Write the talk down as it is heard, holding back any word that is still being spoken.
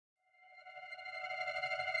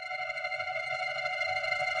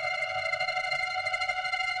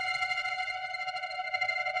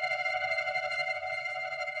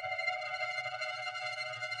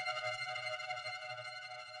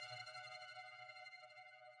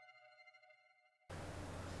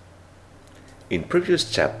In previous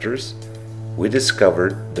chapters, we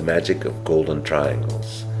discovered the magic of golden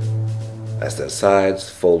triangles, as their sides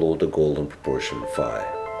follow the golden proportion phi.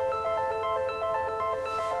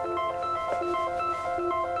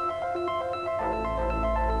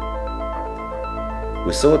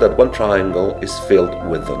 We saw that one triangle is filled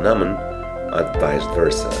with the numen and vice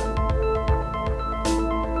versa,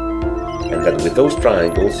 and that with those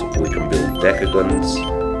triangles we can build decagons,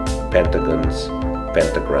 pentagons,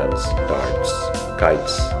 pentagrams, darts,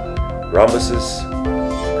 kites, rhombuses,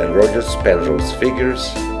 and Roger Spencer's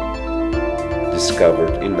figures,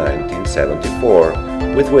 discovered in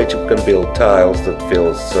 1974, with which we can build tiles that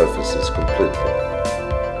fill surfaces completely.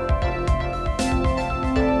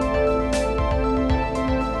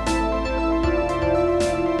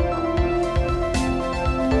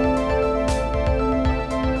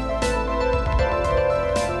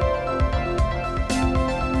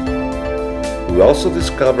 We also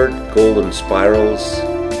discovered golden spirals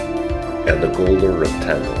and the golden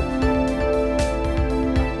rectangle.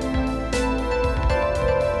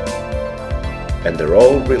 And they're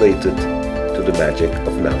all related to the magic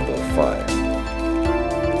of number phi.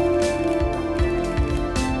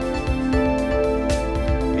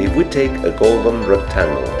 If we take a golden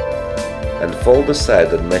rectangle and fold the side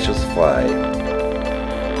that measures phi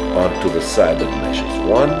onto the side that measures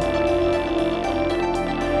 1,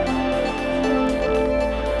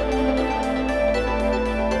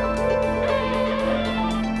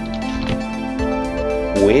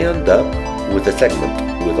 we end up with a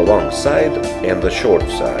segment with a long side and a short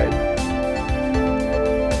side.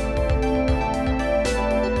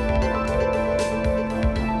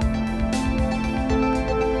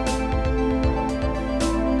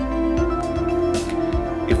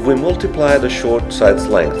 If we multiply the short side's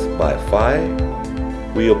length by phi,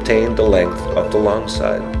 we obtain the length of the long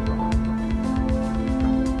side.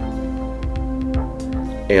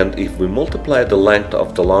 And if we multiply the length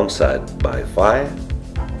of the long side by phi,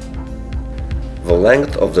 the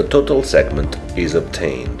length of the total segment is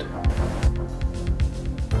obtained.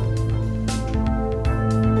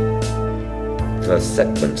 The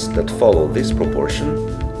segments that follow this proportion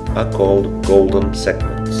are called golden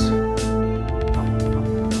segments.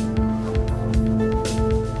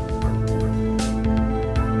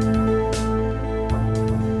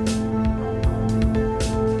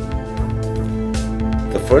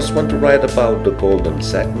 The first one to write about the golden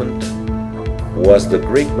segment was the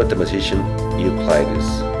Greek mathematician Euclides.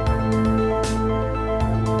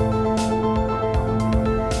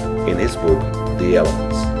 In his book, The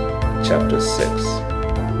Elements, chapter 6.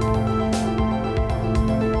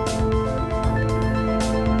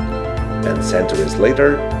 And centuries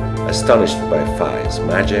later, astonished by phi's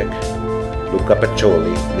magic, Luca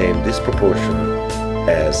Pacioli named this proportion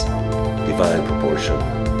as divine proportion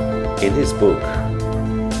in his book,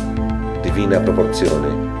 Divina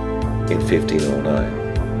Proporzione, in 1509.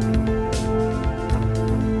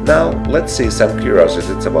 Now let's see some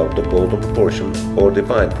curiosities about the golden proportion or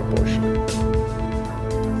divine proportion.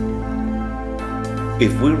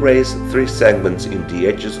 If we raise 3 segments in the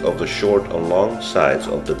edges of the short and long sides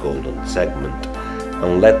of the golden segment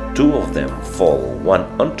and let 2 of them fall one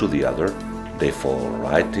onto the other, they fall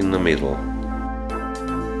right in the middle.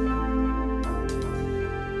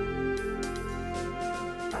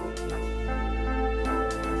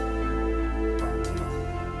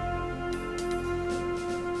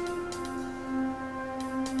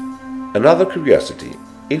 Another curiosity,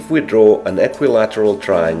 if we draw an equilateral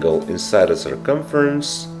triangle inside a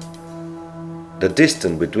circumference, the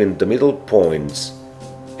distance between the middle points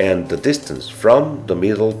and the distance from the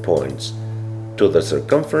middle points to the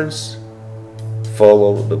circumference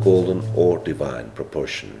follow the golden or divine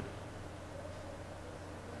proportion.